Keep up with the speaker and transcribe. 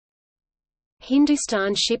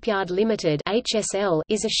Hindustan Shipyard Limited (HSL)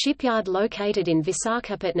 is a shipyard located in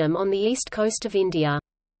Visakhapatnam on the east coast of India.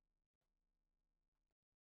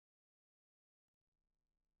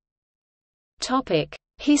 Topic: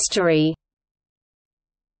 History.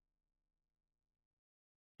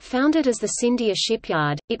 Founded as the Scindia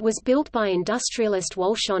Shipyard, it was built by industrialist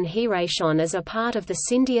Walchand Hirachand as a part of the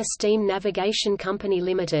Scindia Steam Navigation Company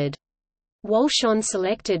Limited. Walchand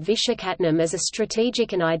selected Visakhapatnam as a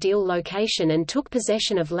strategic and ideal location and took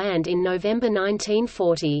possession of land in November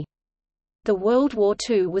 1940. The World War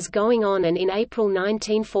II was going on, and in April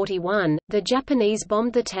 1941, the Japanese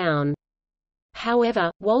bombed the town. However,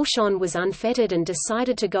 Walchand was unfettered and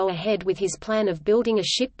decided to go ahead with his plan of building a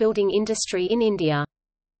shipbuilding industry in India.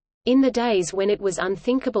 In the days when it was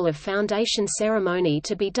unthinkable of foundation ceremony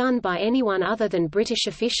to be done by anyone other than British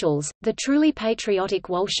officials, the truly patriotic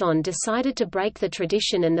Walchand decided to break the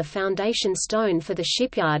tradition, and the foundation stone for the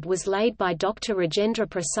shipyard was laid by Dr. Rajendra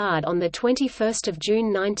Prasad on 21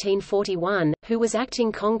 June 1941, who was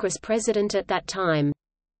acting Congress President at that time.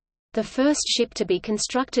 The first ship to be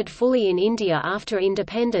constructed fully in India after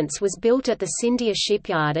independence was built at the Scindia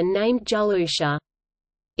Shipyard and named Jalusha.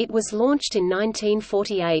 It was launched in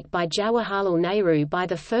 1948 by Jawaharlal Nehru by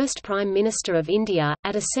the first Prime Minister of India,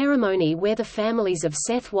 at a ceremony where the families of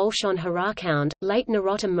Seth Walchand Hirachand, late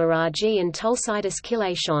Narottam Maraji and Tulsidas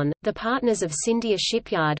Kilachand, the partners of Scindia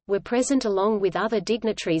Shipyard, were present along with other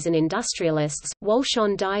dignitaries and industrialists.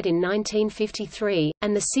 Walchand died in 1953,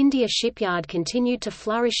 and the Scindia Shipyard continued to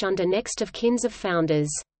flourish under next of kin of founders.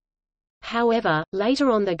 However,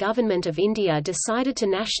 later on the Government of India decided to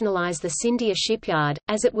nationalise the Scindia Shipyard,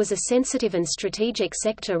 as it was a sensitive and strategic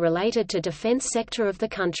sector related to defence sector of the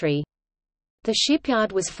country. The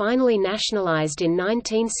shipyard was finally nationalised in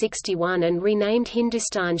 1961 and renamed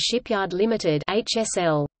Hindustan Shipyard Limited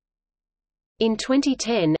 (HSL). In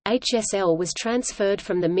 2010, HSL was transferred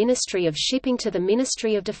from the Ministry of Shipping to the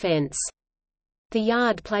Ministry of Defence. The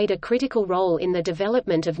yard played a critical role in the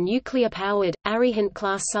development of nuclear-powered,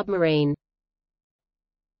 Arihant-class submarine.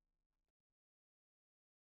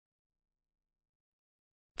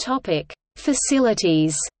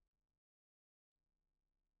 Facilities.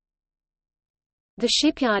 The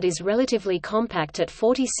shipyard is relatively compact at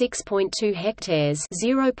 46.2 hectares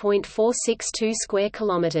 (0.462 square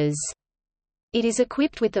kilometers). It is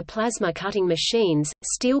equipped with the plasma cutting machines,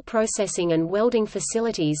 steel processing and welding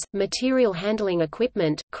facilities, material handling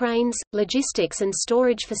equipment, cranes, logistics and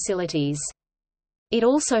storage facilities. It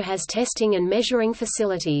also has testing and measuring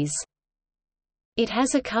facilities. It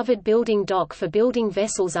has a covered building dock for building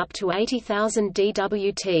vessels up to 80,000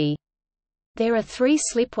 dwt. There are 3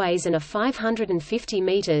 slipways and a 550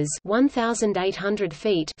 meters (1,800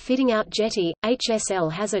 feet) fitting-out jetty.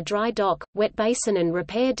 HSL has a dry dock, wet basin and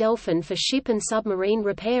repair delphin for ship and submarine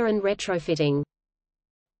repair and retrofitting.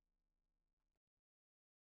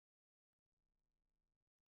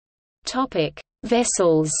 Topic: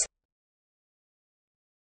 Vessels.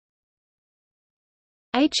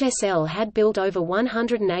 HSL had built over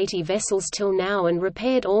 180 vessels till now and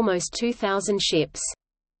repaired almost 2,000 ships.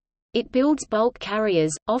 It builds bulk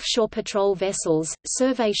carriers, offshore patrol vessels,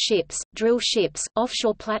 survey ships, drill ships,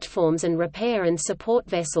 offshore platforms and repair and support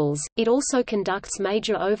vessels. It also conducts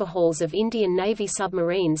major overhauls of Indian Navy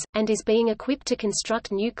submarines, and is being equipped to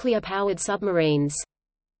construct nuclear-powered submarines.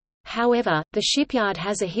 However, the shipyard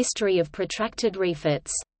has a history of protracted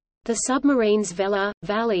refits. The submarines Vela,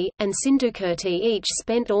 Valley, and Sindhukirti each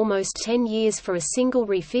spent almost 10 years for a single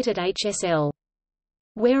refit at HSL.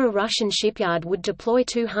 Where a Russian shipyard would deploy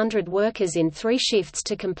 200 workers in 3 shifts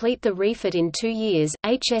to complete the refit in 2 years,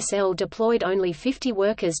 HSL deployed only 50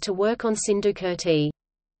 workers to work on Sindhukirti.